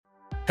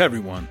Hey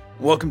everyone,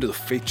 welcome to the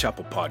Faith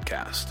Chapel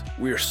podcast.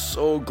 We are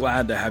so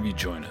glad to have you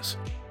join us.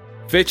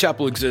 Faith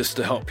Chapel exists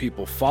to help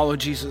people follow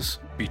Jesus,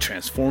 be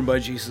transformed by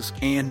Jesus,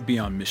 and be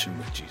on mission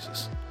with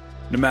Jesus.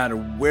 No matter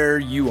where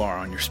you are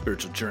on your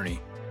spiritual journey,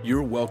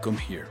 you're welcome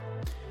here.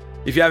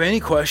 If you have any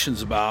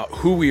questions about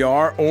who we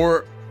are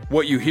or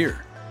what you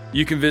hear,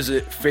 you can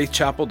visit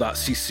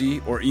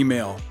faithchapel.cc or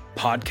email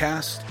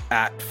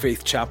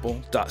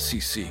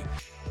podcast@faithchapel.cc.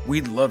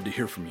 We'd love to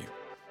hear from you.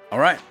 All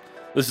right,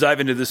 let's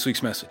dive into this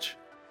week's message.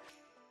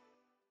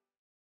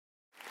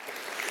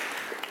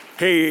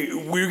 Hey,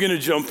 we're going to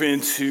jump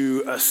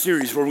into a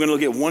series where we're going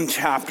to look at one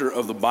chapter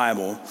of the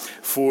Bible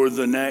for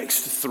the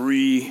next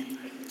 3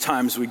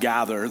 times we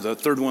gather. The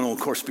third one will, of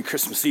course, be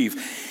Christmas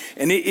Eve.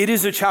 And it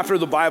is a chapter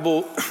of the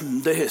Bible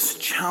that has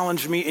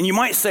challenged me. And you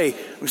might say,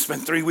 we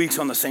spent 3 weeks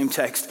on the same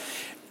text.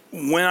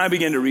 When I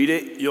begin to read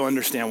it, you'll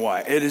understand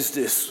why. It is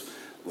this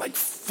like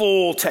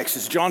full text.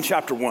 It's John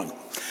chapter 1.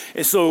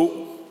 And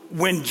so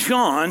when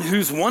John,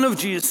 who's one of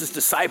Jesus'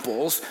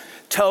 disciples,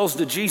 tells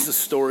the Jesus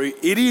story,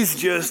 it is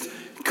just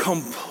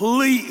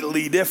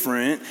completely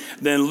different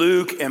than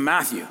Luke and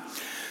Matthew.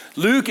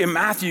 Luke and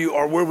Matthew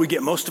are where we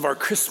get most of our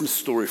Christmas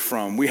story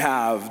from. We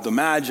have the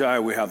Magi,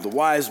 we have the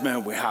wise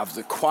men, we have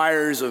the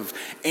choirs of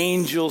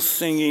angels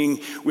singing,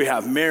 we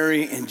have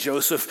Mary and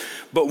Joseph.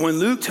 But when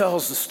Luke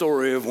tells the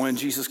story of when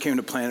Jesus came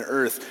to planet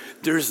Earth,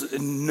 there's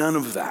none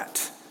of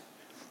that.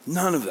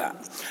 None of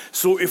that.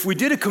 So if we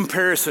did a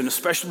comparison,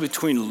 especially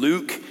between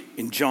Luke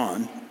and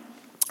John,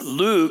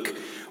 Luke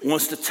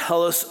wants to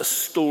tell us a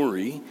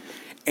story,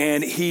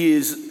 and he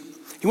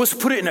wants to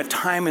put it in a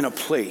time and a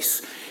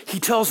place. He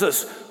tells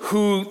us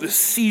who the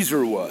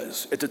Caesar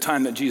was at the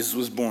time that Jesus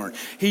was born.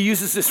 He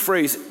uses this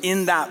phrase,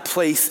 in that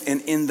place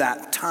and in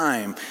that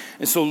time.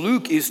 And so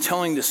Luke is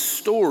telling this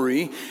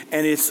story,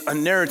 and it's a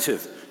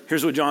narrative.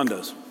 Here's what John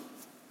does.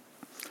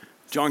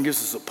 John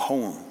gives us a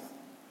poem.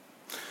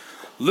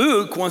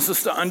 Luke wants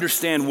us to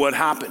understand what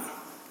happened.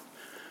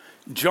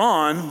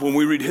 John, when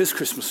we read his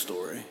Christmas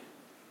story,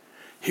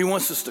 he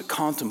wants us to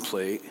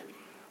contemplate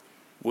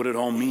what it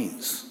all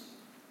means.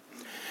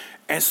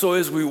 And so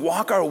as we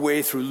walk our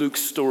way through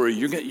Luke's story,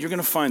 you're going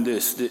to find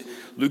this, that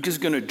Luke is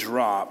going to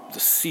drop the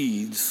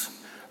seeds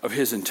of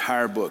his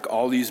entire book,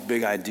 all these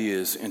big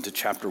ideas into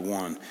chapter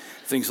 1.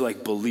 Things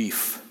like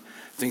belief,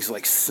 things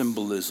like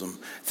symbolism,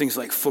 things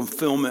like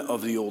fulfillment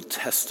of the Old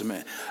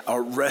Testament,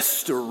 a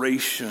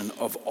restoration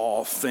of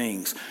all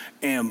things.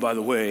 And by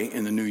the way,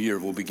 in the new year,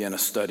 we'll begin a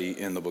study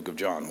in the book of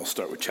John. We'll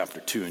start with chapter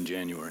 2 in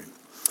January.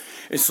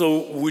 And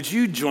so would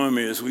you join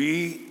me as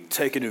we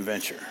take an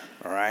adventure,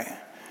 all right?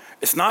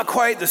 It's not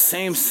quite the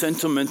same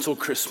sentimental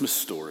Christmas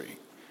story,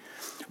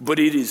 but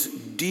it is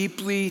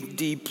deeply,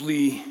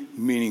 deeply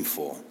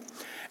meaningful.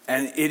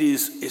 And it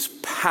is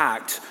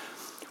packed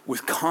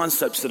with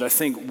concepts that I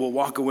think we'll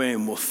walk away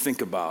and we'll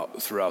think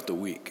about throughout the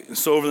week. And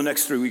so over the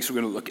next 3 weeks,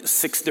 we're going to look at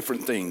 6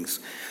 different things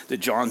that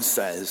John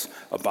says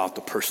about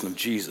the person of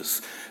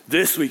Jesus.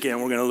 This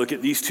weekend, we're going to look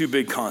at these 2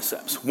 big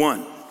concepts.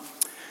 1,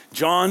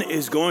 John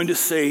is going to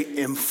say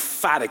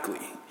emphatically,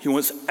 he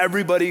wants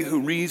everybody who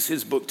reads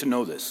his book to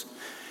know this: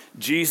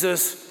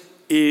 Jesus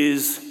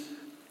is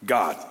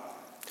God.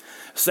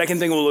 Second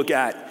thing we'll look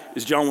at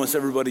is John wants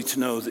everybody to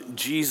know that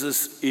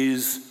Jesus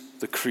is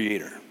the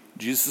creator.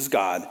 Jesus is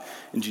God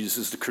and Jesus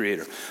is the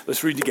creator.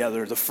 Let's read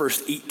together the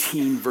first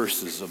 18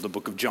 verses of the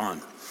book of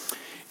John.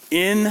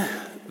 In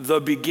the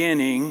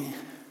beginning,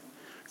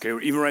 okay,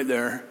 even right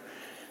there,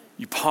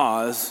 you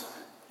pause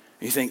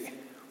and you think,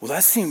 well,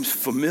 that seems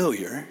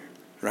familiar,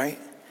 right?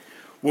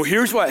 Well,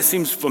 here's why it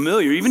seems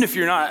familiar. Even if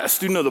you're not a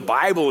student of the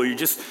Bible or you're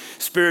just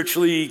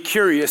spiritually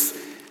curious,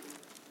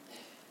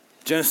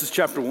 Genesis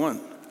chapter 1,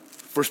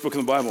 first book in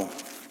the Bible.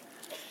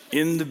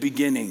 In the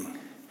beginning,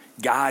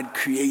 God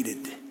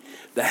created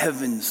the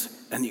heavens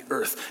and the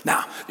earth.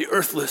 Now, the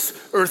earth was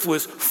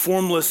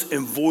formless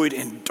and void,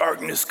 and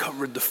darkness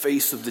covered the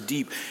face of the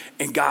deep.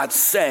 And God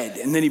said,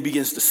 and then he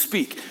begins to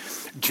speak.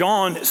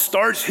 John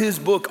starts his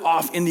book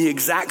off in the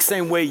exact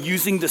same way,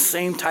 using the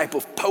same type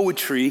of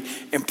poetry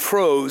and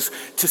prose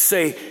to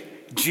say,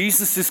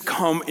 Jesus has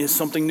come and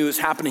something new is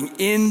happening.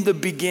 In the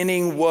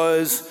beginning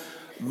was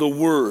the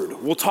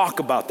Word. We'll talk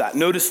about that.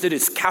 Notice that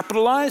it's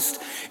capitalized.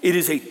 It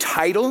is a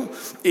title.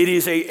 It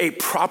is a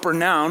proper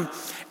noun.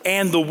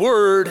 And the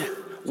Word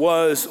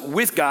was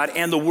with God,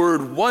 and the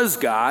Word was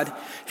God.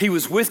 He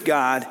was with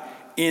God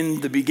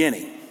in the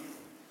beginning.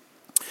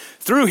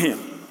 Through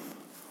him,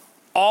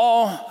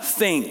 all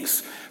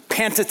things,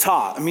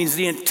 pantata, it means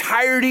the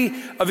entirety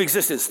of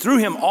existence. Through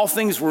him, all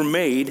things were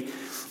made,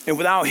 and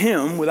without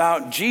him,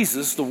 without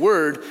Jesus, the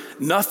Word,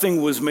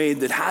 nothing was made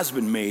that has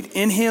been made.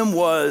 In him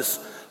was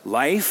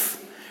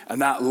life,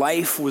 and that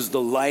life was the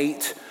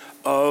light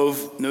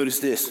of, notice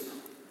this,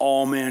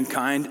 all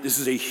mankind. This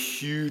is a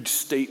huge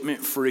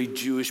statement for a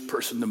Jewish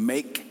person to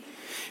make.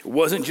 It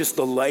wasn't just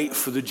the light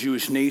for the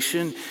Jewish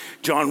nation.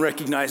 John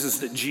recognizes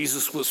that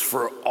Jesus was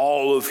for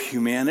all of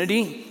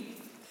humanity.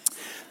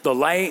 The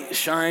light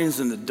shines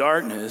in the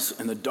darkness,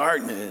 and the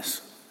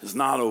darkness has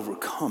not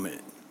overcome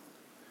it.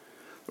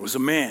 There was a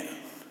man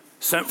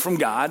sent from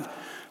God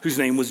whose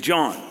name was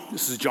John.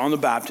 This is John the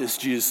Baptist,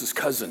 Jesus'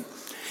 cousin.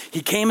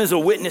 He came as a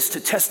witness to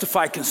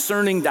testify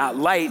concerning that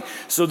light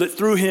so that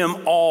through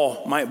him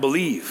all might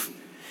believe.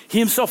 He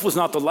himself was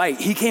not the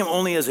light. He came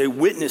only as a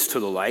witness to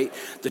the light.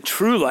 The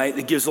true light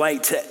that gives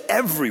light to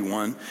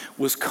everyone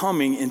was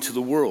coming into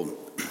the world.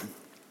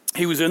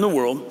 He was in the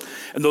world,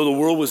 and though the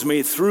world was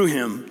made through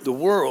him, the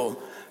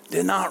world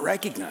did not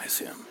recognize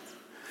him.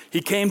 He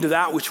came to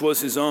that which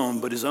was his own,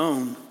 but his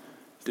own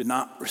did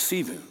not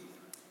receive him.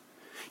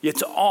 Yet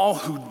to all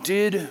who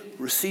did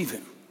receive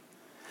him,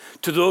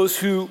 to those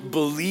who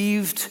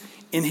believed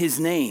in his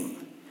name,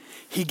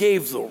 he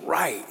gave the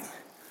right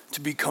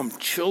to become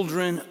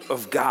children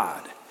of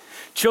God.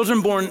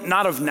 Children born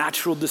not of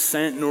natural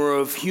descent, nor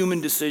of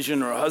human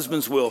decision or a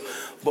husband's will,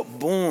 but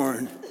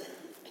born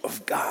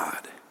of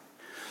God.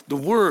 The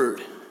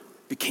Word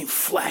became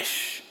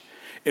flesh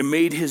and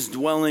made his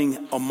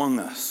dwelling among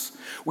us.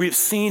 We have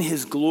seen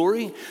his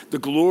glory, the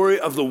glory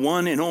of the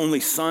one and only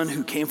Son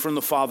who came from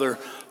the Father,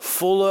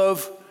 full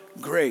of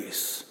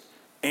grace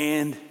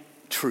and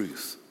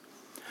truth.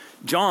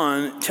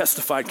 John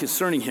testified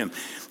concerning him.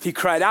 He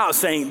cried out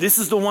saying, "This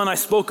is the one I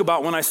spoke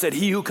about when I said,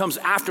 he who comes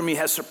after me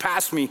has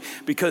surpassed me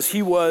because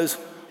he was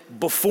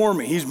before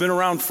me." He's been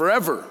around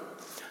forever.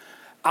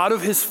 Out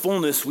of his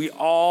fullness, we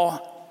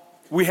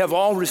have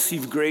all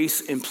received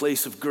grace in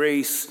place of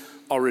grace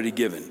already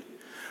given.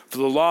 For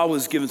the law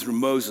was given through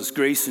Moses.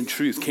 Grace and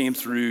truth came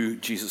through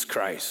Jesus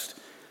Christ.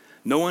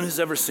 No one has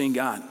ever seen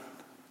God,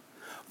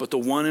 but the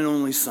one and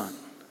only Son,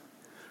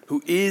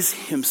 who is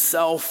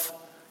himself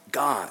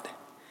God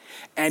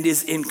and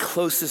is in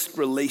closest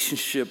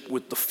relationship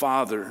with the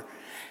Father,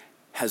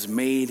 has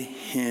made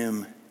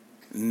him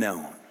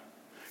known.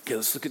 Okay,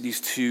 let's look at these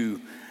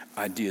two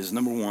ideas.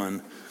 Number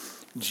one,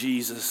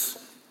 Jesus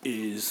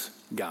is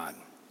God.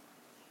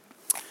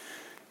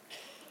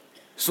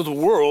 So the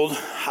world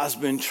has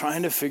been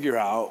trying to figure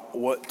out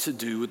what to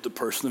do with the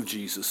person of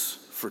Jesus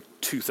for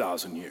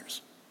 2,000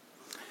 years.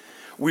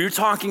 We're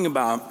talking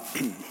about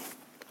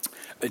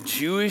a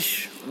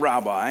Jewish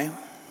rabbi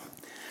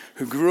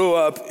who grew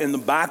up in the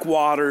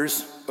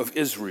backwaters of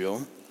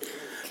Israel,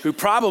 who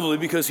probably,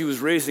 because he was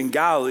raised in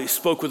Galilee,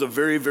 spoke with a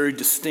very, very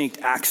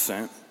distinct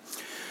accent,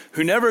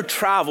 who never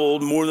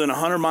traveled more than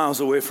 100 miles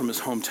away from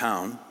his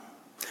hometown,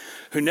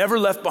 who never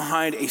left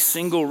behind a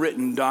single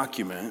written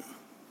document,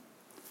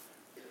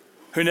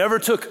 who never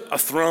took a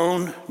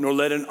throne nor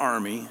led an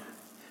army,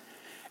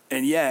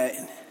 and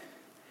yet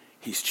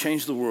he's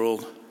changed the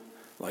world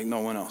like no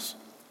one else.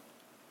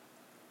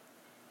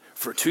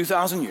 For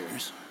 2,000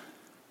 years,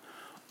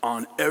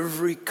 on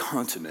every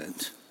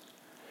continent,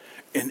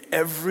 in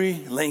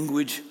every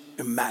language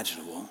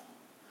imaginable,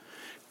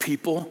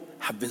 people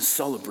have been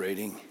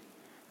celebrating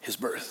his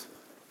birth.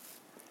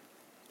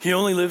 He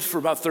only lived for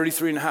about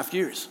 33 and a half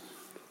years.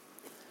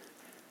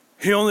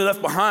 He only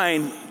left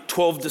behind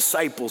 12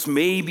 disciples,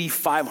 maybe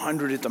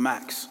 500 at the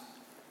max.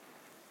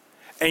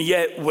 And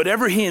yet,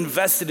 whatever he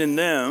invested in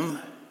them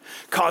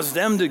caused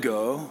them to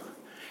go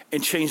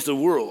and change the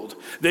world.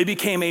 They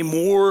became a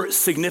more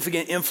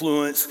significant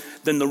influence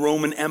than the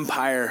Roman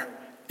Empire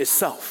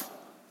itself.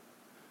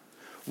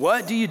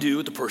 What do you do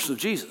with the person of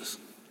Jesus?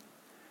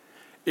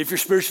 If you're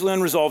spiritually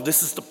unresolved,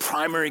 this is the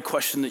primary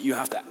question that you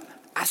have to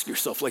ask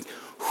yourself. Like,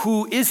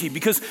 who is he?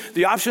 Because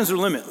the options are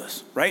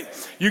limitless, right?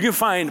 You can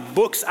find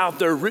books out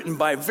there written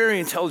by very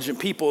intelligent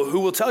people who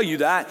will tell you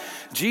that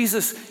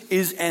Jesus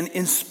is an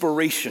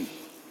inspiration.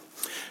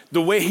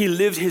 The way he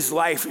lived his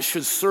life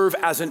should serve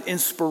as an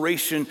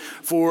inspiration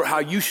for how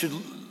you should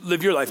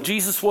live your life.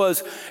 Jesus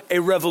was a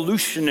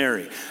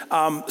revolutionary.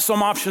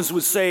 Some options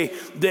would say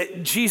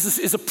that Jesus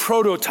is a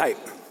prototype.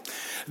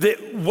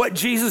 That what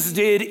Jesus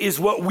did is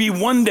what we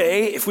one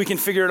day, if we can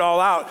figure it all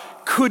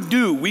out, could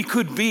do. We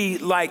could be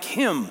like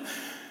him.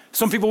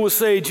 Some people would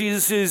say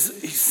Jesus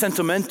he's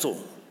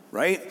sentimental,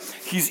 right?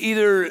 He's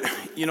either,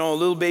 a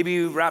little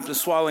baby wrapped in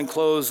swaddling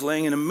clothes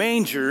laying in a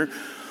manger,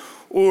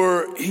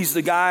 or he's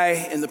the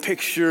guy in the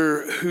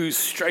picture who's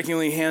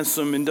strikingly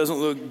handsome and doesn't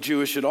look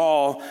Jewish at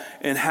all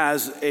and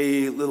has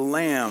a little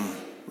lamb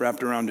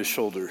wrapped around his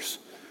shoulders.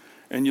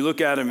 And you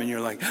look at him and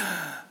you're like,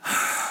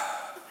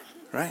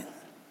 right?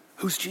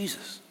 Who's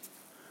Jesus?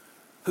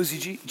 Who's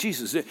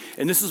Jesus?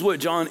 And this is what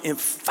John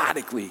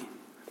emphatically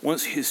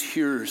wants his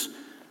hearers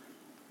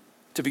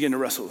to begin to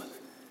wrestle with.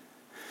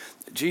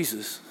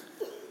 Jesus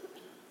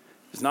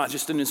is not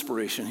just an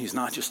inspiration. He's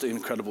not just an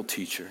incredible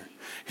teacher.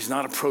 He's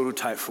not a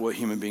prototype for what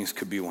human beings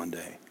could be one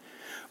day.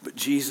 But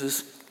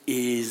Jesus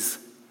is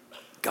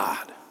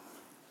God.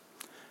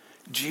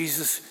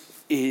 Jesus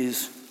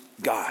is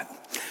God.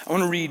 I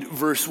want to read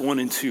verse 1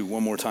 and 2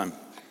 one more time.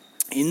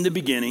 In the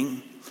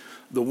beginning,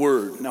 the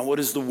Word. Now, what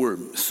is the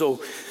Word?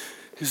 So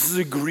this is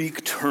a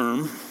Greek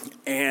term,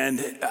 and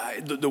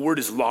the word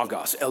is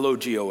logos,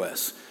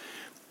 L-O-G-O-S.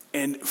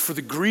 And for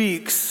the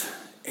Greeks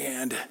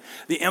and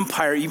the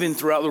empire, even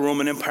throughout the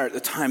Roman Empire at the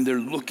time, they're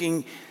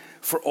looking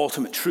for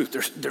ultimate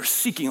truth. They're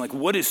seeking, like,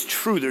 what is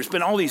true? There's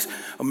been all these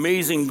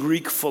amazing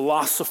Greek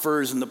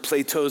philosophers and the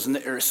Platos and the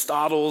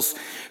Aristotles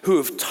who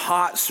have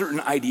taught certain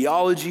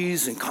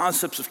ideologies and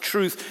concepts of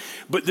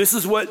truth. But this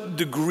is what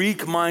the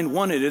Greek mind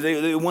wanted.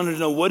 They wanted to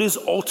know, what is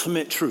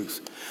ultimate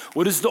truth?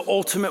 What is the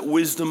ultimate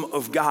wisdom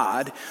of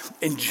God?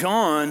 And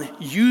John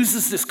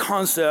uses this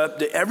concept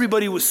that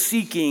everybody was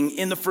seeking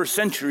in the first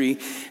century.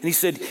 And he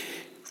said,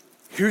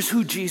 here's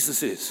who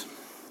Jesus is.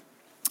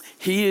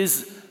 He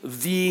is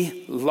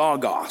the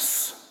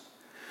Logos,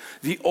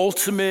 the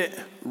ultimate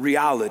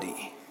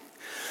reality.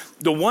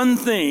 The one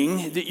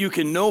thing that you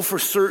can know for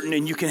certain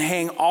and you can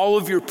hang all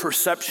of your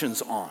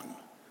perceptions on.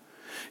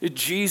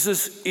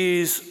 Jesus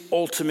is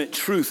ultimate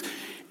truth.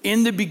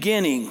 In the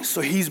beginning, so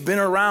he's been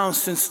around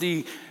since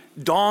the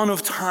dawn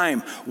of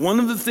time. One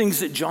of the things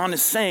that John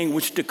is saying,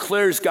 which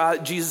declares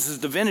Jesus'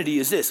 divinity,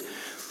 is this.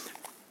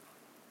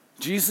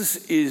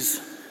 Jesus is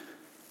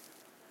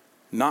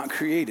not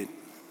created.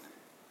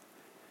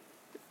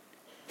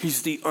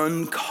 He's the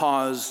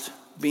uncaused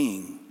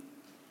being.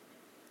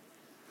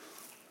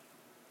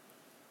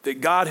 That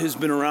God has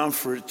been around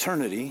for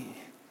eternity.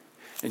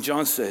 And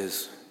John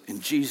says,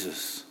 and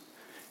Jesus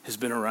has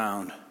been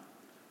around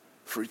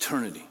for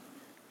eternity.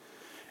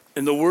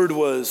 And the Word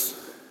was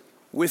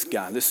with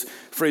God. This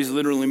phrase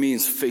literally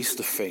means face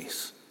to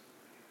face,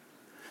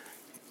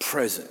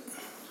 present.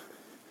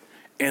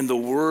 And the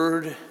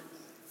Word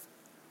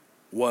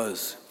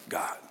was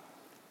God.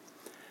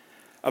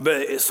 I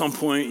bet at some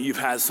point you've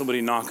had somebody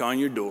knock on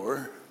your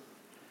door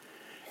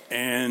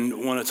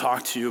and want to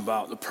talk to you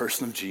about the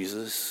person of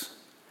Jesus.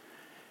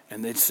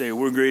 And they'd say,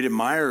 we're great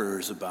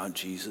admirers about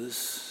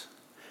Jesus.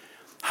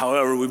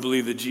 However, we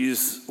believe that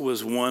Jesus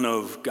was one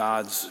of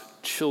God's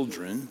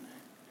children.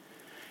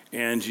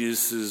 And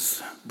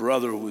Jesus'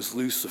 brother was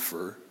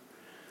Lucifer.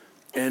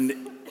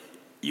 And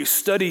you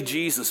study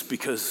Jesus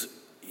because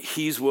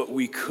he's what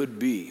we could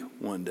be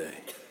one day.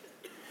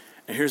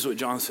 And here's what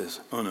John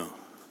says. Oh no.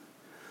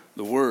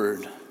 The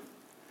Word,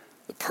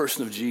 the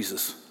person of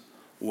Jesus,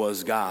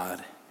 was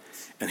God,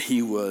 and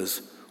he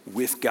was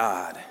with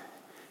God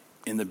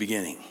in the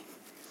beginning.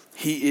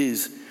 He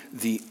is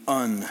the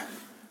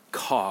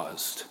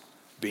uncaused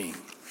being.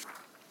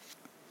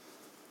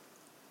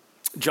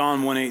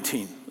 John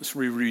 1:18, let's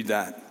reread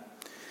that.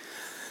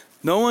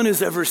 No one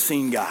has ever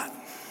seen God.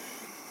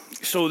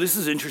 So this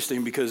is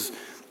interesting because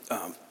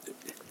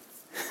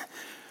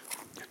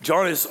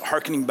John is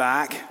hearkening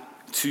back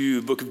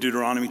to the book of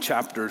Deuteronomy,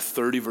 chapter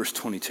 30, verse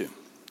 22.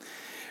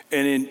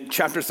 And in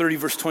chapter 30,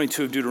 verse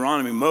 22 of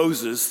Deuteronomy,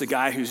 Moses, the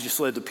guy who's just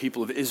led the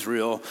people of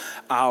Israel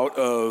out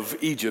of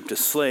Egypt as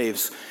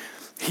slaves,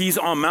 he's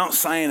on Mount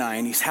Sinai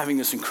and he's having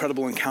this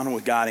incredible encounter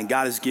with God, and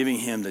God is giving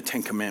him the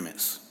 10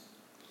 Commandments.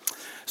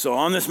 So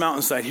on this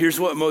mountainside, here's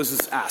what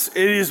Moses asks.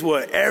 It is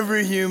what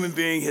every human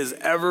being has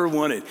ever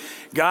wanted.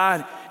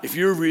 God, if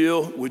you're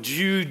real, would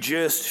you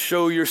just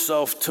show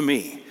yourself to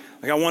me?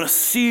 Like, I want to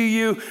see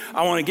you.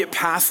 I want to get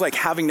past like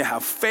having to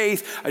have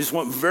faith. I just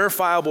want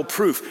verifiable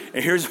proof.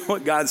 And here's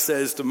what God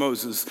says to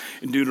Moses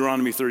in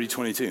Deuteronomy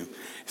 30:22. He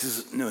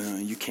says, no,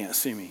 you can't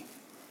see me.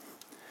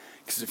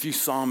 Because if you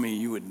saw me,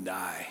 you would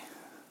die.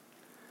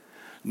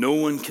 No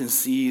one can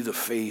see the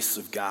face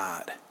of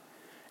God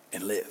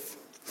and live.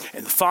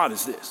 And the thought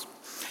is this,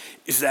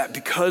 is that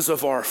because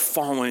of our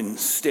fallen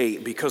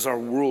state, because our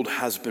world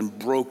has been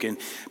broken,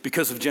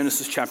 because of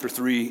Genesis chapter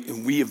 3,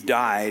 and we have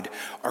died,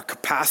 our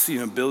capacity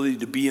and ability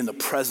to be in the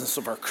presence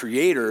of our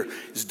Creator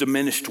is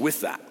diminished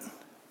with that.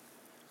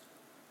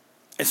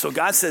 And so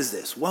God says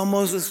this, well,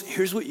 Moses,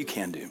 here's what you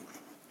can do.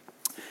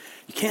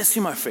 You can't see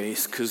my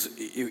face because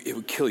it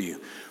would kill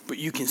you, but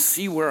you can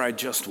see where I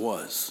just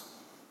was.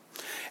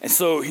 And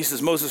so he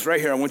says, Moses,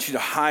 right here, I want you to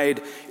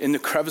hide in the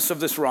crevice of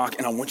this rock,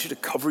 and I want you to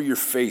cover your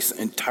face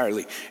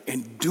entirely,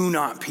 and do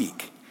not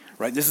peek,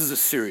 right? This is a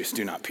serious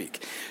do not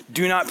peek.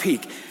 Do not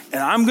peek.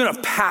 And I'm going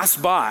to pass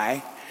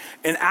by,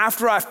 and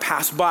after I've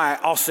passed by,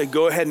 I'll say,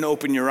 go ahead and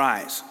open your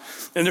eyes.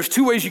 And there's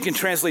two ways you can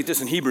translate this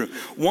in Hebrew.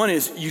 One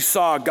is you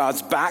saw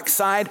God's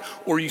backside,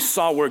 or you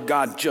saw where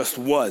God just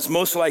was.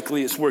 Most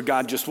likely it's where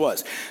God just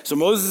was. So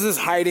Moses is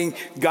hiding,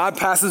 God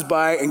passes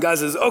by, and God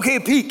says, okay,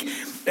 peek.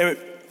 And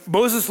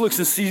Moses looks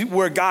and sees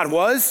where God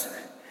was,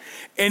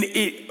 and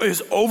it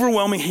is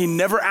overwhelming. He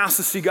never asks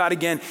to see God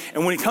again.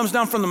 And when he comes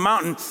down from the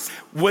mountain,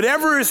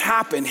 whatever has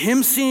happened,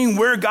 him seeing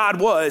where God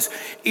was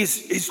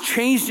is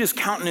changed his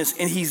countenance,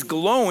 and he's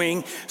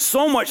glowing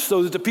so much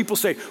so that the people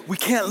say, we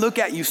can't look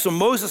at you. So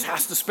Moses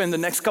has to spend the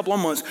next couple of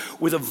months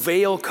with a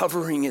veil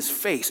covering his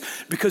face,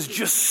 because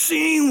just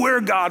seeing where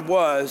God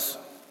was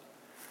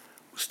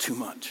too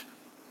much.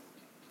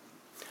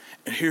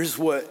 And here's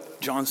what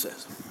John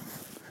says.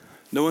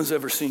 No one's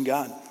ever seen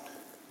God,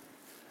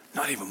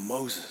 not even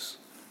Moses,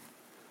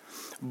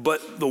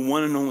 but the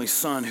one and only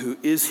Son, who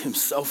is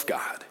himself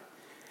God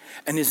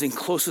and is in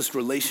closest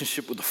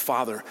relationship with the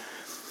Father,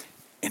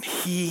 and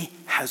he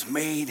has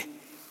made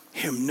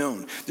him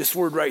known. This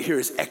word right here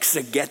is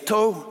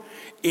exegeto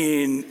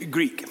in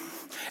Greek.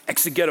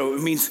 Exegeto,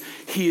 it means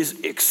he has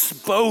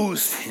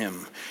exposed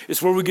him.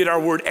 It's where we get our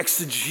word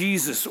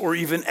exegesis or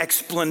even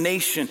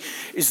explanation,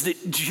 is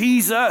that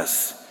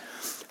Jesus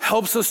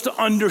helps us to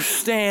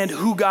understand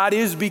who God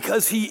is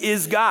because he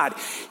is God.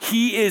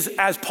 He is,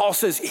 as Paul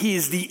says, he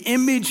is the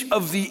image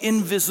of the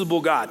invisible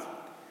God.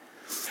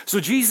 So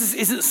Jesus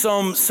isn't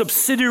some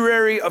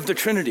subsidiary of the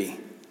Trinity.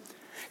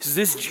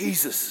 This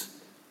Jesus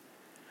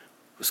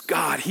was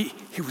God. He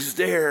was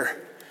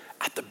there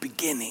at the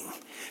beginning.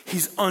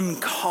 He's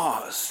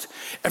uncaused.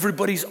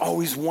 Everybody's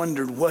always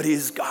wondered, what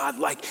is God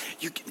like?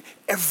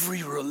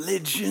 Every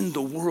religion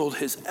the world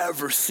has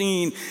ever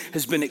seen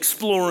has been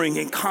exploring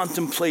and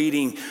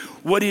contemplating,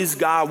 what is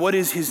God? What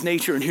is his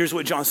nature? And here's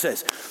what John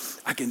says.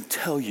 I can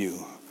tell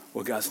you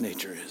what God's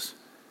nature is,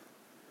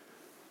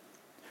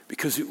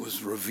 because it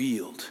was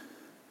revealed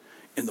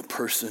in the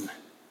person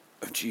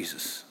of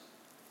Jesus.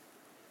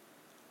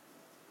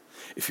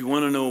 If you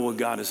want to know what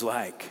God is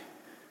like,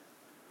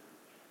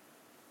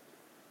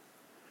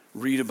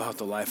 read about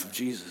the life of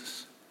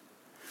Jesus.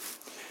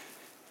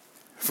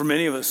 For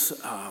many of us,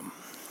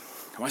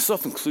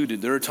 myself included,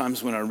 there are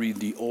times when I read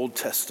the Old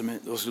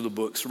Testament. Those are the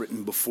books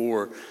written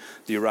before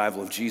the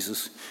arrival of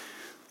Jesus.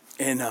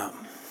 And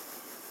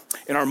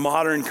in our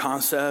modern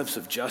concepts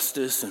of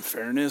justice and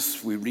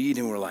fairness, we read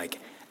and we're like,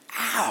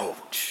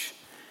 ouch,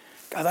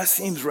 God, that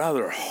seems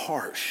rather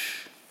harsh.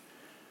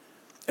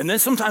 And then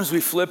sometimes we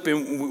flip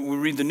and we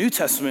read the New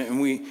Testament and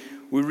we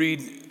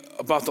read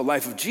about the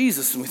life of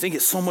Jesus, and we think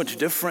it's so much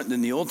different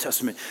than the Old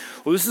Testament.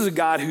 Well, this is a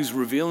God who's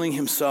revealing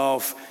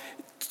himself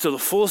to the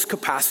fullest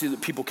capacity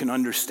that people can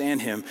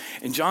understand him.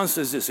 And John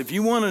says this, if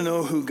you want to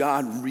know who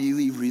God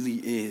really, really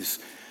is,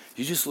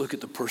 you just look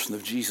at the person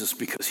of Jesus,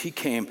 because he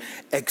came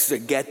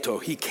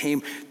exegeto. He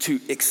came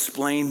to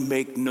explain,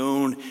 make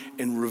known,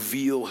 and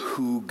reveal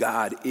who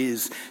God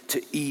is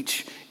to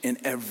each and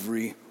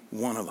every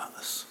one of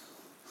us.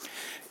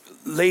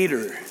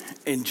 Later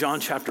in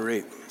John chapter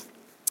 8,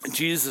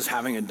 Jesus is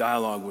having a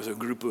dialogue with a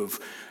group of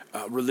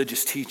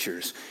religious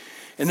teachers,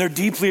 and they're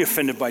deeply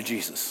offended by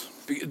Jesus.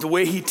 The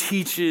way he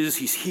teaches,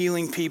 he's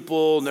healing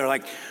people, and they're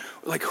like,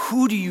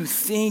 who do you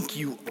think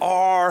you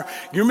are?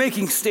 You're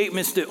making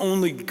statements that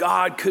only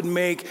God could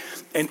make.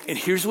 And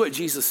here's what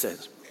Jesus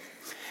says.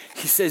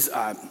 He says,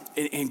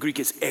 in Greek,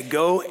 it's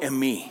ego and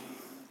me.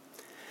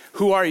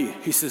 Who are you?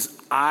 He says,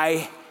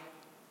 I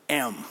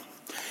am.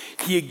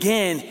 He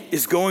again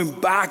is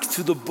going back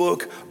to the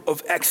book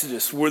of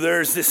Exodus, where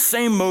there's this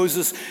same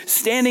Moses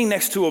standing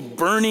next to a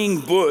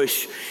burning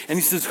bush, and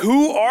he says,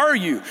 who are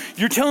you?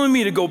 You're telling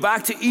me to go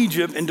back to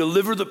Egypt and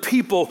deliver the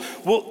people.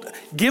 Well,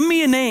 give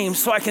me a name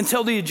so I can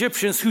tell the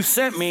Egyptians who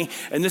sent me.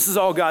 And this is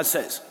all God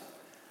says.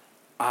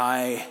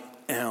 I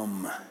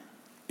am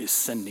is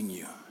sending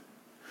you,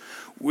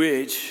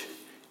 which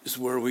is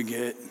where we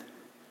get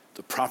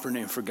the proper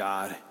name for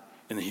God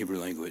in the Hebrew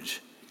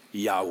language,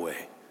 Yahweh.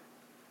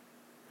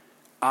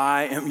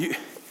 I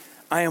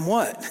am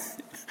what?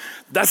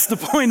 That's the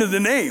point of the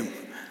name.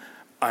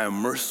 I am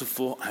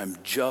merciful, I am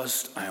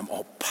just, I am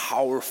all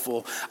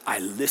powerful, I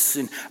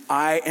listen,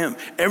 I am.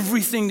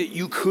 Everything that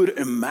you could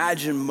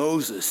imagine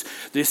Moses,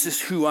 this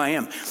is who I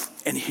am.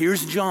 And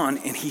here's John,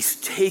 and he's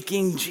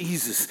taking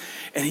Jesus,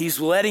 and he's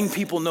letting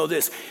people know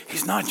this.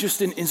 He's not just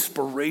an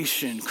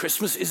inspiration.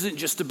 Christmas isn't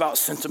just about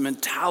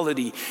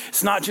sentimentality.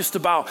 It's not just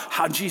about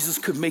how Jesus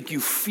could make you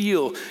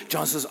feel.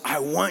 John says, I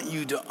want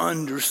you to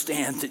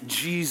understand that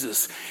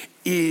Jesus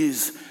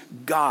is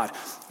God.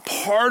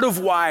 Part of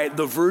why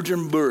the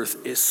virgin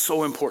birth is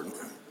so important,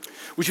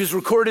 which is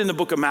recorded in the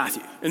book of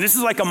Matthew. And this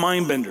is like a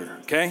mind bender,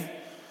 okay?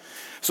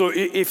 So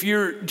if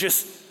you're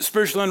just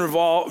spiritually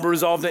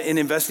unresolved in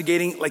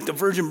investigating, like the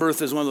virgin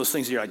birth is one of those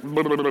things you're like,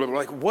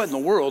 what in the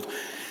world?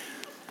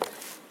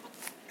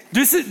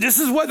 This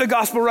is what the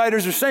gospel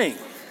writers are saying.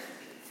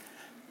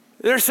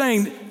 They're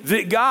saying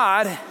that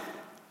God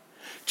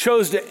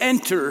chose to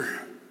enter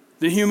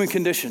the human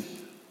condition.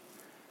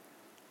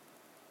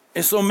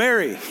 And so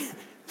Mary,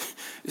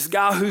 this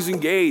gal who's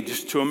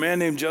engaged to a man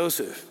named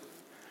Joseph,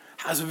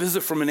 has a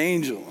visit from an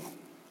angel.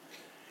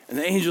 And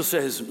the angel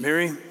says,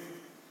 Mary,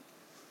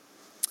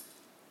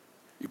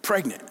 you're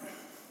pregnant.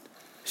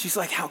 She's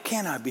like, how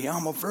can I be?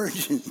 I'm a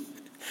virgin.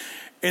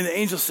 And the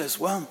angel says,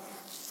 well,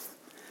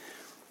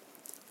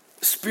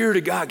 the Spirit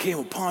of God came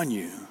upon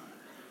you.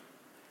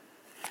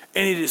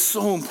 And it is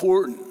so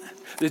important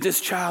that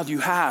this child you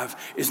have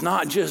is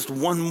not just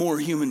one more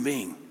human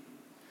being.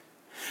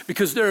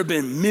 Because there have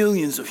been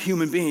millions of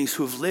human beings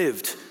who have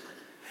lived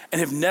and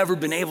have never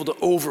been able to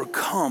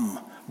overcome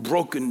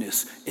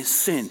brokenness and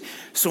sin.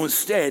 So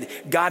instead,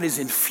 God is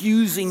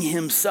infusing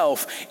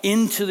himself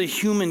into the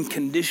human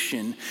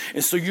condition.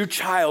 And so your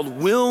child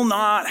will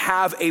not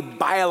have a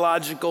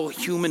biological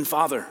human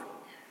father.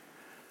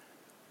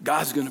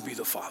 God's going to be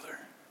the father.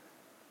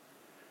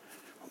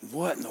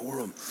 What in the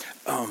world?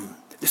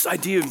 This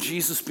idea of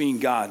Jesus being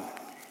God.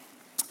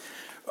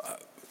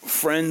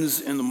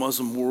 Friends in the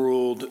Muslim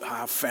world, I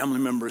have family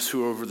members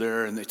who are over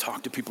there and they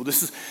talk to people.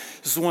 This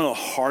is one of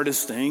the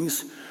hardest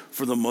things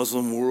for the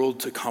Muslim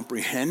world to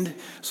comprehend.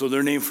 So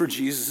their name for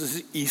Jesus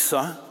is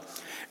Isa.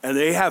 And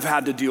they have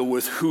had to deal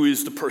with who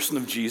is the person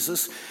of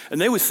Jesus.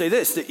 And they would say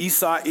this, that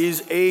Isa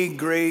is a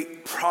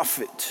great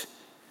prophet,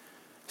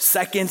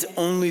 second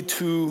only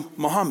to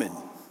Muhammad.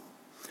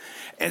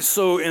 And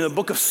so in the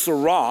book of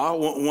Surah,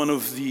 one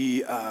of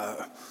the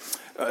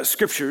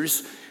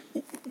scriptures,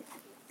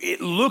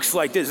 it looks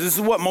like this. This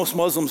is what most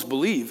Muslims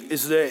believe,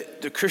 is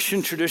that the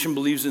Christian tradition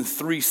believes in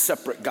 3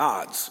 separate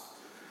gods.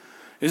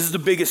 This is the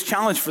biggest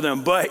challenge for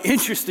them. But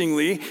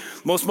interestingly,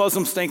 most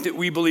Muslims think that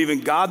we believe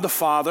in God the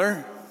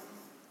Father,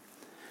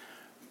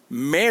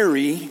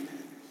 Mary,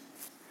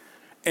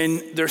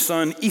 and their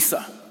son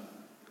Isa,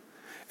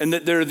 and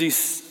that there are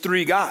these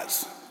 3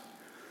 gods.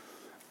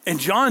 And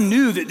John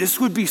knew that this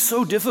would be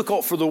so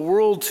difficult for the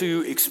world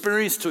to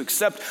experience, to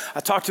accept.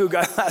 I talked to a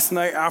guy last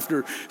night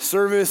after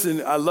service,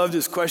 and I loved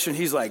his question.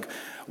 He's like,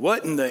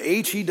 what in the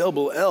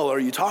H-E-double-L are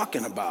you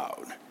talking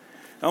about?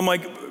 I'm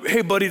like,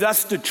 hey, buddy,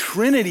 that's the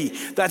Trinity.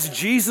 That's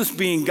Jesus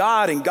being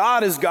God, and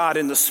God is God,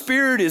 and the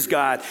Spirit is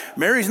God.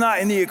 Mary's not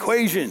in the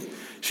equation.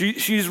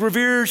 She's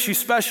revered, she's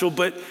special,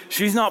 but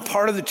she's not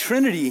part of the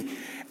Trinity.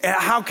 And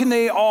how can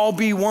they all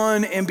be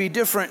one and be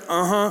different?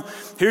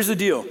 Here's the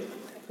deal.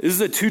 This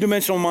is a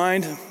 2-dimensional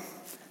mind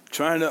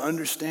trying to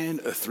understand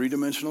a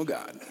 3-dimensional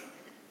God.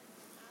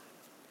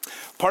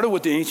 Part of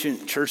what the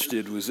ancient church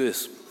did was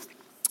this.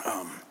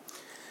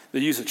 They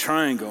used a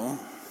triangle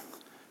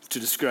to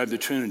describe the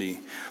Trinity,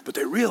 but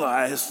they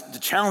realized the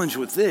challenge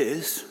with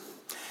this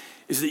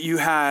is that you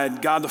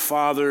had God the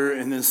Father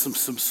and then some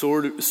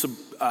subordinate,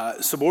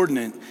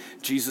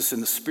 Jesus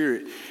and the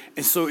Spirit.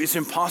 And so it's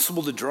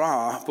impossible to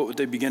draw, but what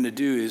they began to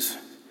do is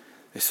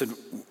they said,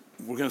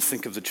 we're going to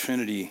think of the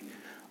Trinity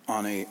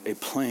on a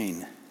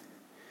plane,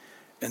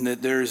 and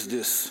that there's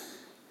this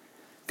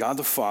God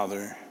the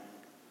Father,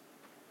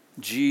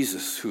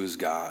 Jesus who is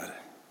God,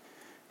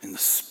 and the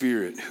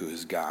Spirit who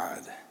is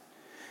God.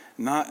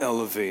 Not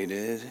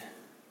elevated,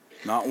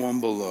 not one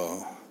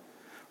below,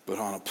 but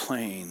on a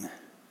plane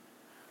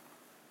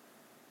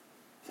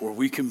where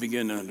we can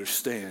begin to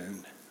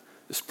understand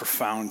this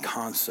profound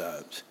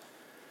concept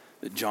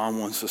that John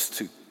wants us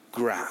to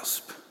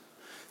grasp,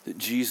 that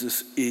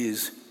Jesus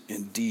is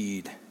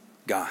indeed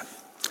God.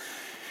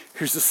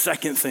 Here's the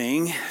second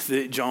thing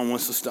that John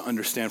wants us to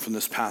understand from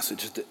this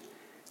passage, is that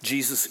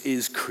Jesus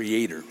is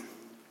creator.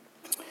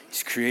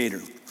 He's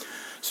creator.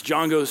 So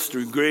John goes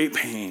through great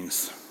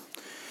pains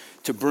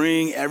to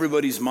bring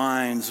everybody's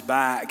minds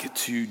back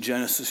to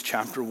Genesis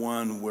chapter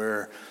 1,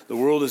 where the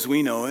world as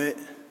we know it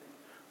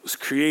was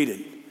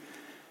created.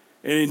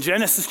 And in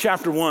Genesis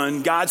chapter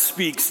 1, God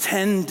speaks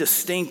 10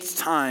 distinct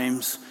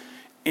times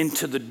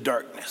into the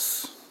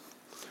darkness.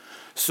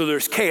 So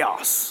there's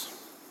chaos.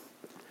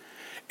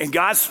 And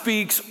God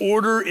speaks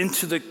order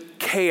into the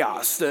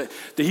chaos. The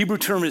Hebrew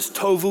term is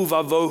tovu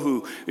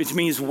vavohu, which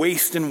means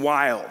waste and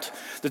wild.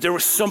 That there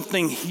was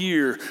something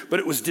here, but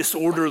it was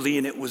disorderly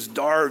and it was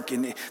dark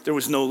and there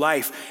was no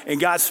life. And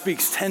God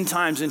speaks 10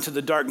 times into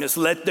the darkness,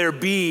 let there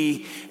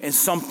be, and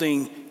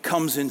something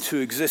comes into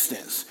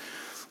existence.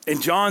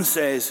 And John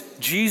says,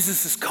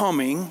 Jesus is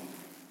coming,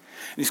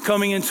 and he's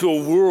coming into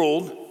a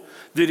world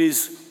that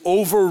is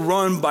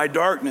overrun by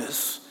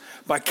darkness,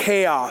 by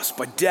chaos,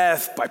 by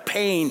death, by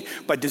pain,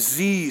 by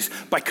disease,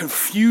 by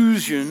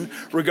confusion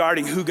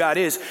regarding who God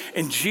is.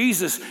 And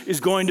Jesus is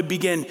going to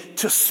begin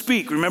to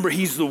speak. Remember,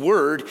 he's the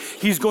Word.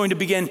 He's going to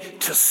begin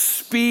to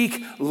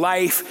speak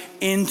life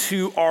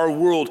into our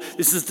world.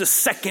 This is the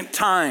second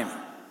time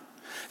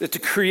that the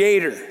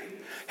Creator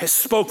has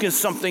spoken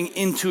something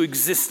into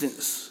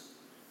existence.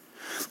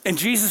 And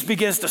Jesus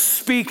begins to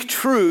speak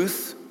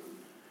truth.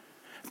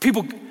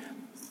 People,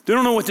 they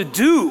don't know what to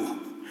do.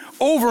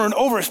 Over and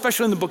over,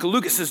 especially in the book of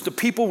Luke, it says the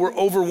people were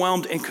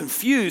overwhelmed and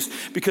confused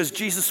because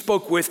Jesus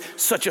spoke with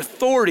such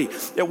authority.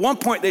 At one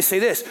point, they say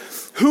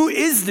this, who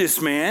is this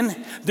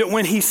man that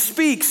when he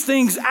speaks,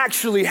 things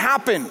actually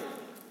happen?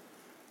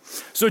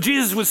 So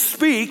Jesus would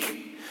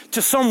speak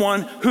to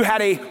someone who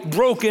had a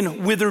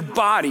broken, withered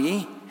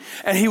body,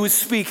 and he would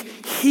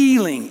speak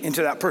healing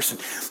into that person.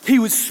 He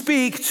would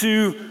speak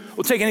to,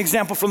 we'll take an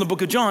example from the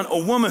book of John, a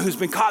woman who's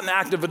been caught in the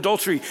act of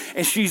adultery,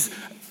 and she's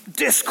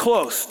this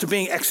close to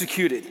being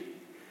executed.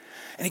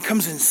 And he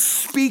comes and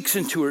speaks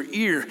into her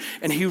ear,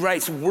 and he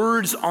writes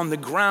words on the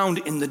ground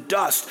in the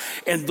dust,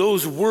 and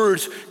those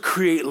words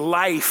create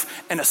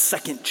life and a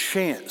second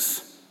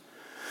chance.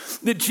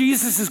 That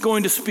Jesus is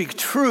going to speak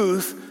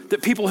truth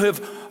that people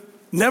have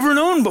never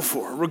known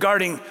before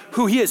regarding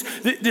who he is.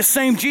 This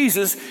same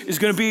Jesus is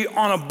going to be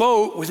on a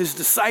boat with his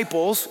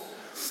disciples,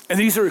 and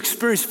these are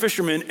experienced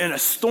fishermen, and a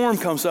storm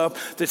comes up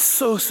that's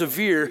so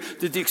severe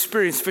that the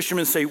experienced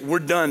fishermen say, we're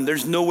done.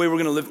 There's no way we're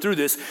going to live through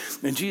this.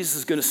 And Jesus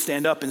is going to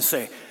stand up and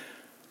say,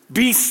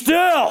 be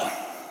still.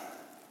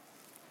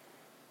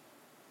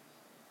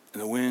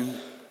 And the wind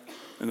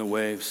and the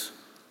waves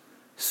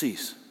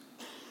cease.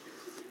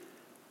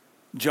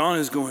 John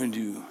is going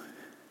to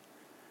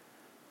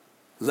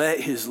let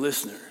his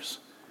listeners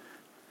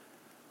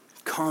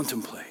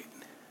contemplate,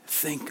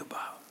 think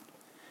about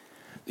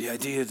the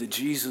idea that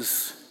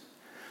Jesus,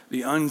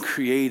 the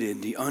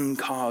uncreated, the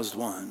uncaused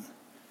one,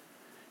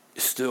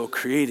 is still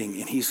creating,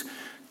 and he's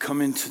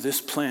come into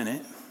this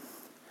planet,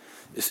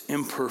 this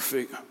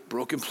imperfect,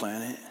 broken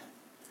planet,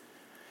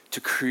 to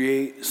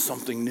create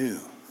something new.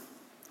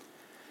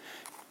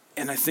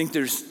 And I think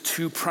there's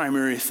two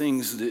primary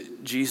things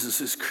that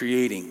Jesus is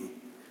creating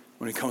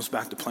when he comes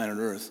back to planet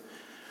Earth.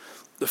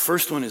 The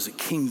first one is a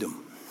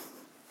kingdom.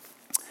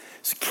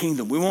 It's a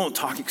kingdom. We won't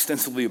talk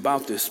extensively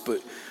about this,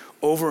 but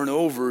over and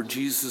over,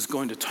 Jesus is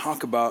going to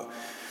talk about,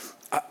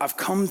 I've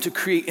come to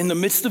create, in the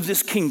midst of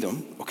this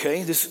kingdom,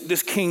 okay,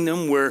 this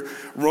kingdom where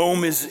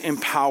Rome is in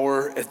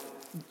power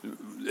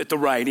at the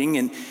writing,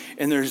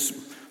 and there's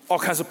all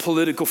kinds of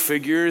political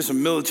figures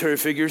and military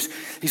figures.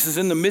 He says,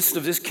 in the midst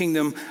of this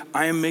kingdom,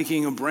 I am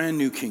making a brand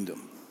new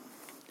kingdom.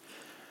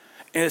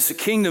 And it's a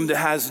kingdom that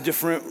has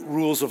different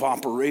rules of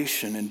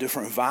operation and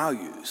different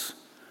values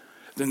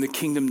than the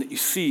kingdom that you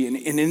see. And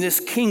in this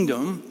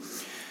kingdom,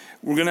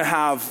 we're going to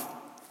have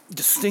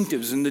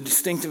distinctives, and the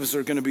distinctives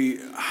are going to be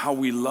how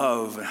we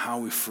love and how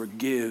we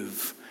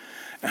forgive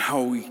and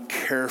how we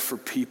care for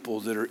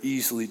people that are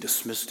easily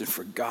dismissed and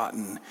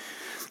forgotten,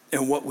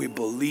 and what we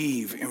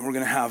believe. And we're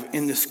going to have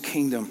in this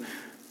kingdom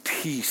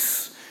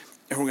peace,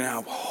 and we're going to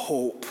have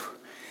hope.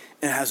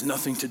 And it has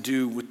nothing to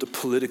do with the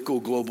political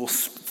global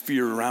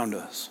sphere around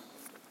us.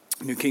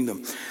 New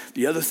kingdom.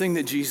 The other thing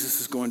that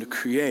Jesus is going to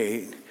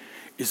create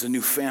is a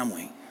new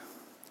family.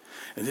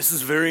 And this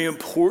is very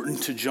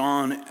important to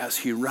John as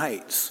he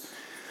writes.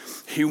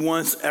 He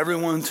wants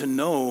everyone to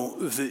know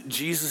that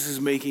Jesus is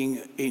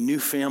making a new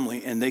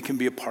family, and they can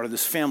be a part of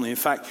this family. In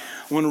fact,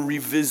 I want to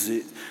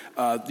revisit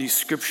these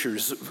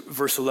scriptures.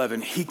 Verse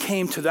 11, he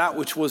came to that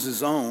which was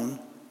his own,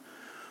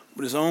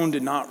 but his own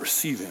did not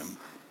receive him.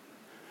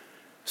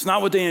 It's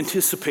not what they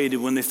anticipated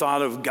when they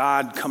thought of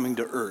God coming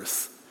to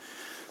earth.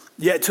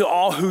 Yet to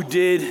all who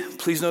did,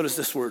 please notice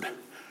this word,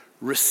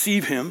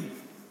 receive him,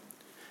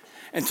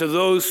 and to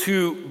those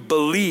who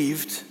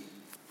believed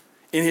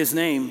in his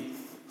name,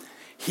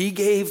 he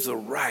gave the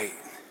right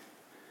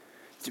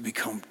to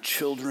become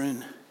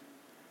children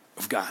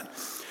of God.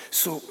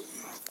 So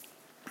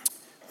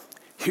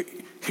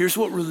here's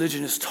what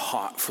religion is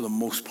taught for the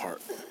most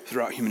part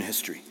throughout human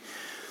history.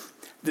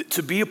 That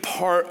to be a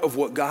part of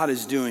what God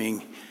is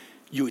doing,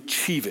 you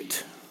achieve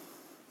it.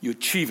 You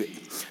achieve it.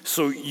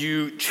 So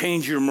you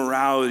change your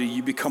morality,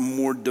 you become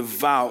more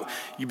devout,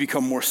 you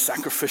become more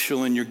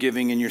sacrificial in your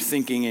giving and your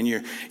thinking and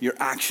your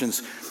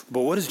actions. But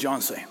what does John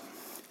say?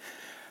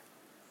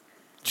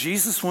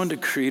 Jesus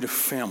wanted to create a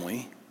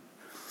family.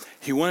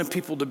 He wanted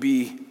people to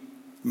be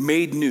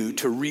made new,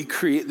 to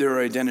recreate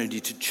their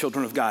identity to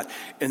children of God.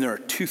 And there are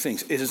two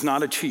things. It is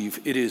not achieve,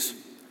 it is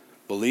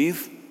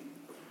believe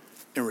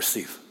and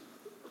receive.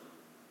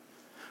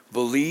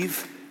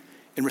 Believe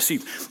and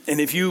receive.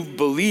 And if you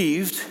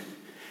believed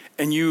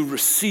and you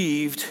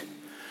received,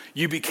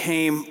 you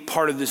became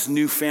part of this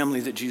new family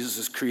that Jesus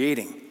is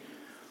creating.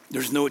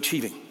 There's no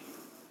achieving.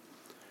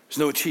 There's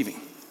no achieving.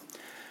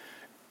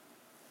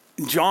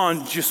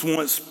 John just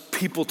wants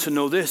people to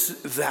know this,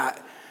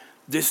 that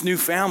this new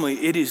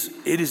family, it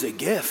is a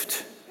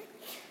gift.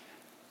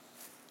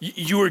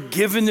 You are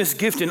given this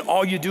gift, and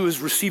all you do is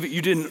receive it.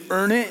 You didn't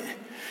earn it.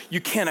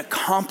 You can't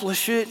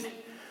accomplish it.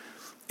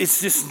 It's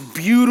this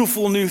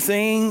beautiful new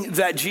thing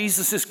that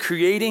Jesus is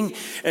creating,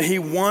 and he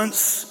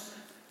wants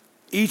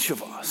each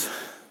of us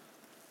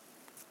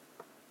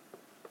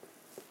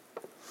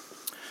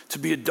to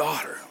be a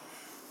daughter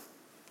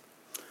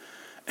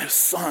and a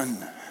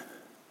son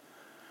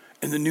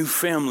in the new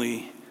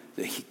family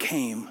that he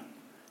came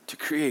to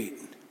create.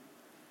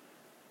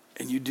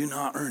 And you do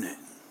not earn it.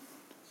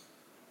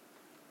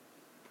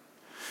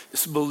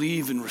 This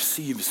believe and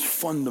receive is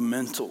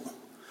fundamental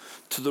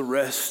to the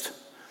rest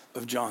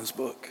of John's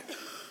book.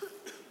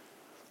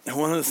 And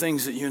one of the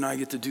things that you and I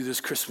get to do this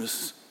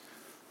Christmas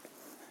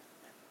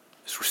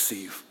is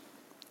receive.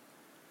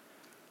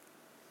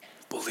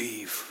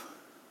 Believe.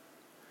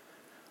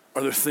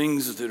 Are there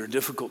things that are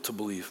difficult to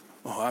believe?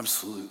 Oh,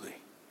 absolutely.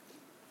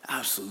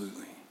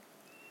 Absolutely.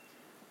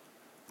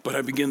 But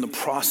I begin the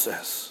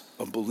process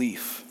of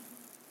belief.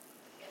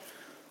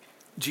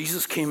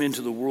 Jesus came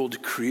into the world to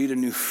create a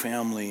new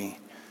family,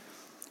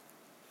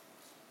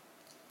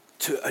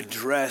 to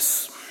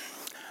address,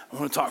 I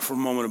want to talk for a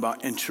moment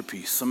about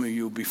entropy. Some of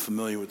you will be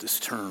familiar with this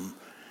term.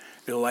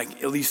 It'll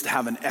like at least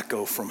have an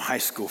echo from high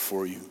school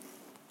for you.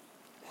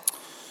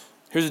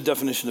 Here's a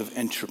definition of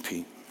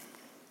entropy.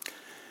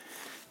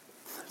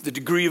 The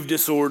degree of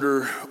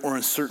disorder or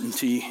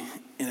uncertainty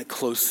in a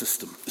closed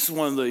system. This is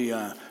one of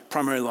the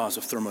primary laws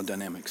of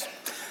thermodynamics.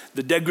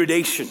 The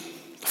degradation,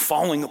 the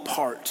falling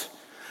apart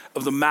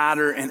of the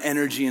matter and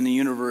energy in the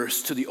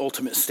universe to the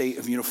ultimate state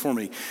of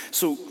uniformity.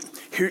 So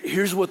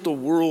here's what the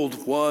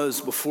world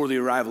was before the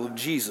arrival of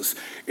Jesus.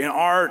 In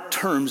our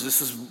terms,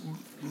 this is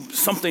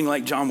something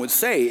like John would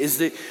say, is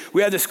that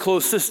we had this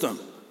closed system.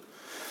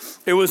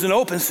 It was an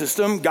open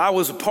system. God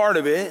was a part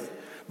of it.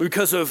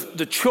 Because of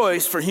the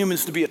choice for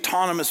humans to be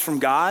autonomous from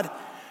God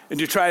and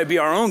to try to be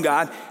our own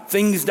God,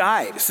 things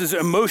died. This is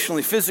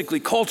emotionally, physically,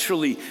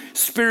 culturally,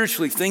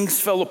 spiritually, things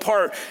fell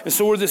apart. And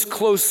so we're this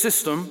closed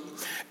system,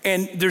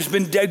 and there's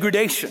been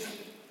degradation.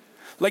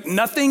 Like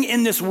nothing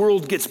in this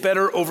world gets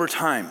better over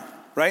time,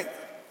 right?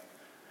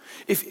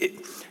 If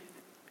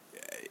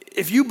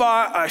you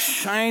bought a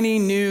shiny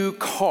new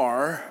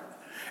car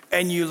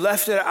and you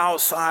left it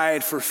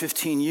outside for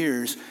 15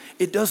 years,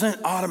 it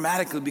doesn't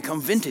automatically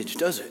become vintage,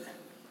 does it?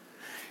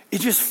 It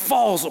just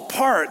falls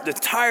apart. The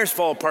tires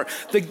fall apart.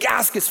 The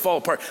gaskets fall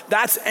apart.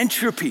 That's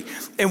entropy.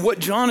 And what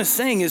John is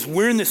saying is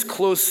we're in this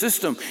closed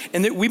system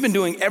and that we've been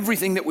doing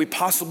everything that we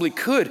possibly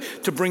could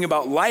to bring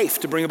about life,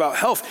 to bring about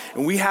health,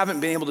 and we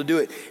haven't been able to do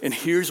it. And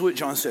here's what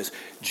John says.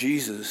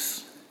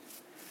 Jesus,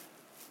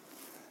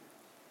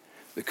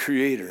 the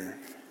Creator,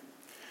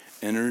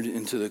 entered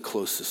into the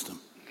closed system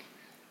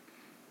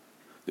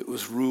that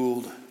was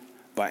ruled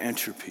by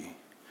entropy,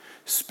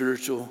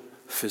 spiritual,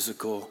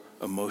 physical,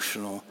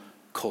 emotional,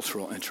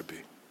 cultural entropy,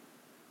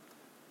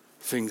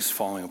 things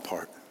falling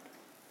apart.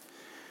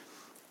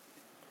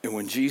 And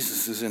when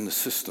Jesus is in the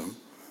system,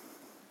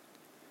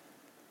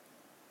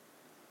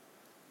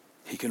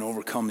 he can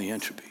overcome the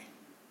entropy.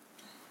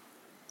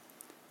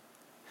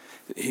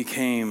 He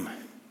came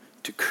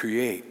to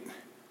create.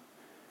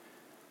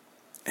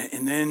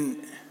 And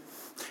then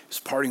his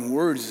parting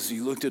words is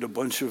he looked at a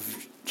bunch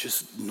of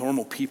just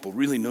normal people,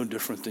 really no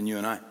different than you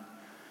and I.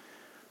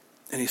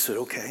 And he said,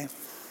 okay,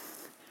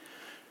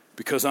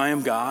 because I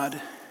am God,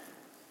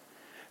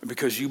 and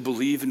because you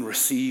believe and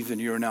receive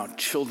and you're now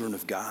children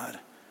of God,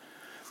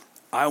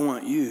 I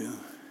want you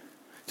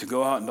to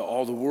go out into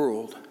all the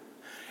world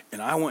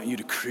and I want you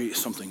to create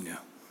something new.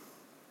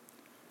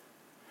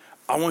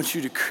 I want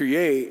you to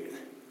create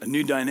a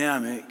new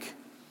dynamic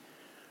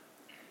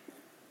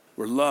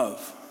where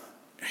love,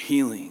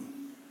 healing,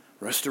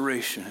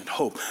 restoration, and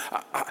hope.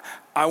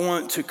 I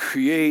want to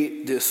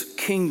create this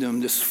kingdom,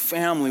 this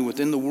family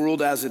within the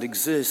world as it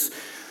exists,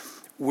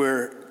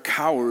 where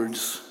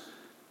cowards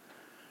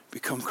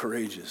become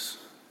courageous,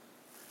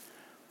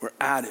 where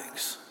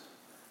addicts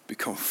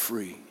become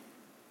free,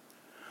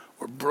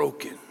 where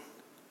broken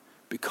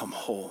become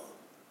whole,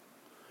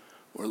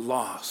 where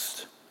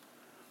lost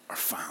are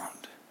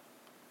found.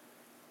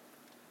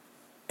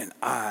 And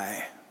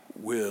I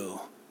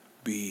will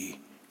be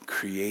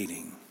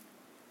creating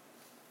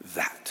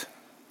that.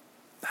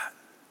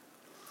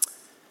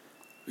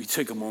 Will you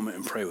take a moment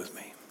and pray with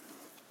me?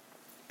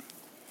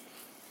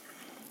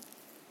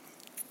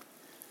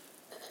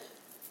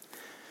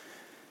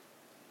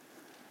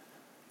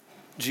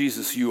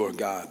 Jesus, you are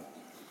God.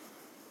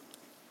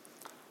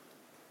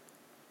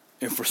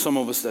 And for some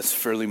of us, that's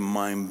fairly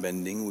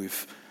mind-bending.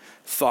 We've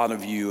thought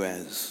of you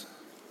as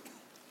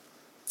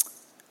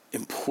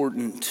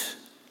important.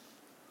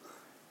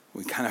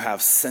 We kind of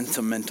have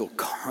sentimental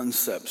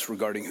concepts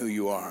regarding who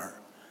you are.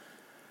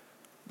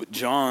 But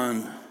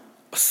John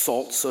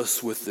assaults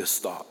us with this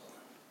thought.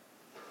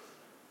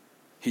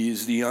 He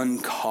is the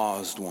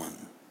uncaused one.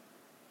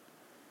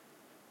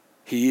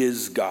 He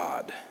is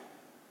God.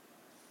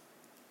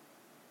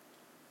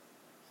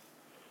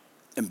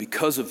 And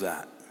because of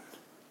that,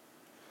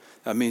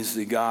 that means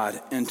that God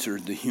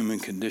entered the human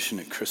condition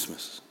at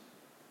Christmas.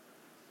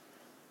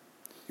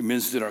 It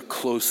means that our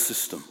closed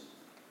system,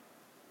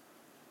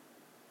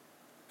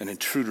 an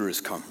intruder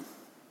has come.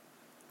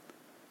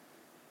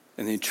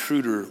 And the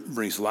intruder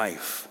brings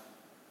life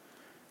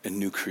and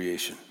new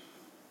creation.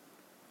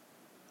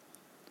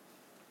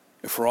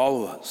 And for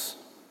all of us,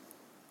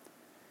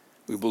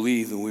 we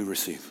believe and we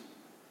receive.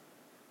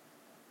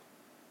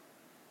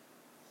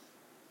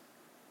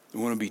 We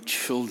want to be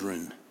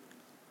children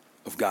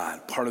of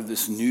God, part of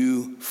this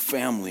new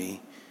family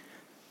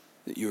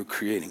that you're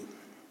creating.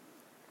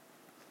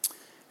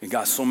 And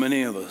God, so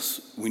many of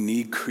us, we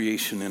need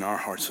creation in our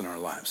hearts and our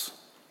lives.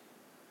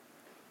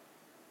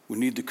 We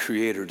need the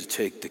Creator to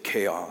take the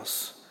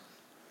chaos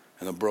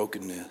and the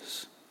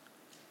brokenness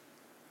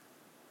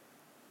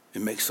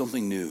and make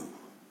something new,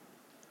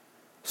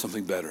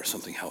 something better,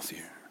 something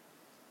healthier.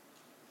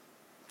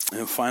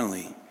 And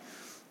finally,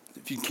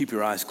 if you keep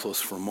your eyes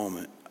closed for a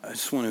moment, I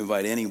just want to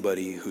invite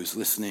anybody who's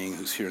listening,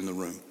 who's here in the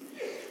room,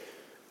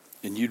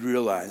 and you'd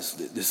realize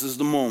that this is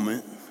the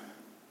moment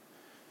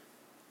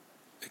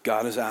that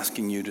God is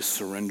asking you to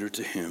surrender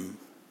to Him,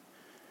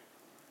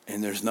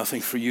 and there's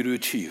nothing for you to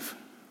achieve.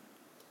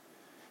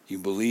 You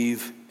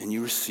believe and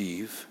you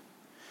receive,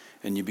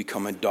 and you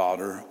become a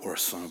daughter or a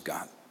son of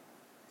God.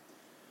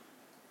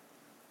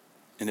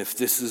 And if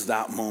this is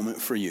that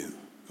moment for you,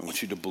 I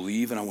want you to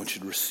believe and I want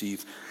you to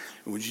receive.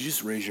 And would you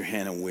just raise your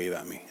hand and wave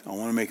at me? I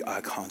want to make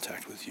eye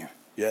contact with you.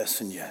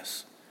 Yes and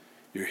yes.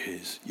 You're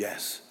His.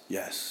 Yes,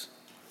 yes.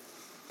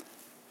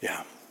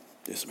 Yeah.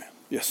 Yes, ma'am.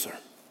 Yes, sir.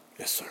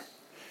 Yes, sir.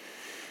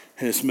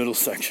 In this middle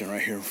section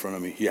right here in front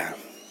of me. Yeah.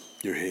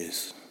 You're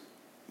His.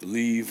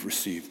 Believe,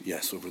 receive.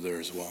 Yes, over there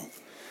as well.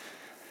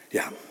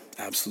 Yeah,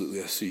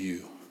 absolutely. I see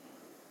you.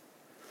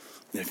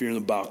 And if you're in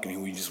the balcony,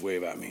 will you just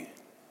wave at me?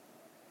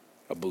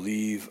 I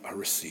believe, I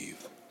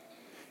receive.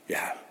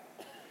 Yeah.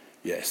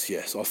 Yes,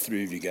 yes. All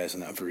three of you guys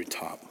on that very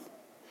top.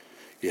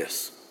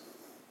 Yes.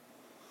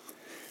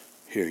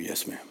 Here,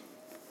 yes, ma'am.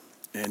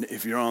 And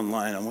if you're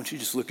online, I want you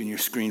to just look in your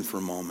screen for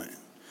a moment.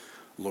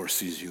 The Lord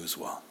sees you as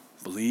well.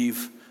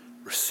 Believe,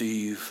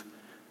 receive,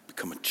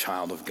 become a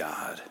child of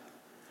God.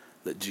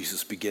 Let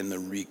Jesus begin the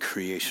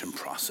recreation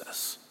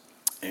process.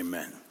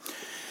 Amen.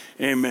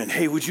 Amen.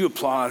 Hey, would you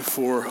applaud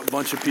for a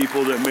bunch of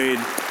people that made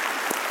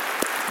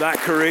that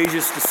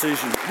courageous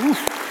decision? Woo.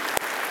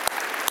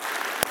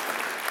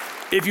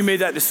 If you made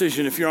that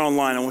decision, if you're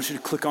online, I want you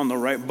to click on the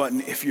right button.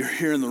 If you're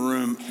here in the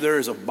room, there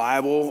is a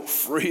Bible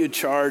free of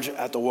charge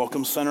at the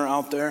Welcome Center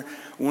out there.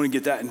 We want to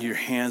get that into your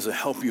hands and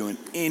help you in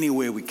any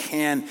way we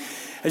can.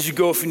 As you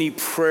go, if you need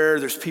prayer,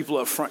 there's people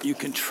up front you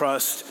can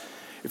trust.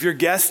 If you're a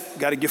guest,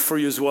 got a gift for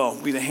you as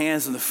well. Be the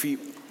hands and the feet,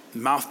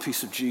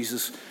 mouthpiece of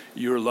Jesus.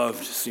 You're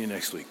loved. See you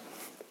next week.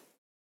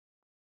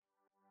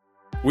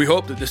 We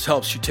hope that this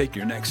helps you take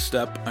your next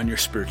step on your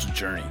spiritual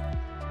journey.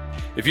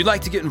 If you'd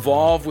like to get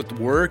involved with the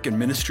work and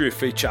ministry of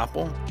Faith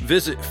Chapel,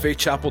 visit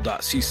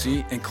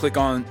faithchapel.cc and click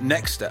on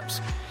Next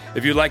Steps.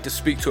 If you'd like to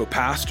speak to a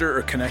pastor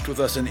or connect with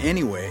us in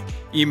any way,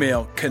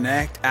 email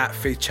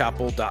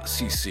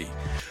connect@faithchapel.cc.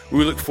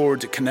 We look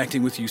forward to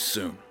connecting with you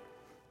soon.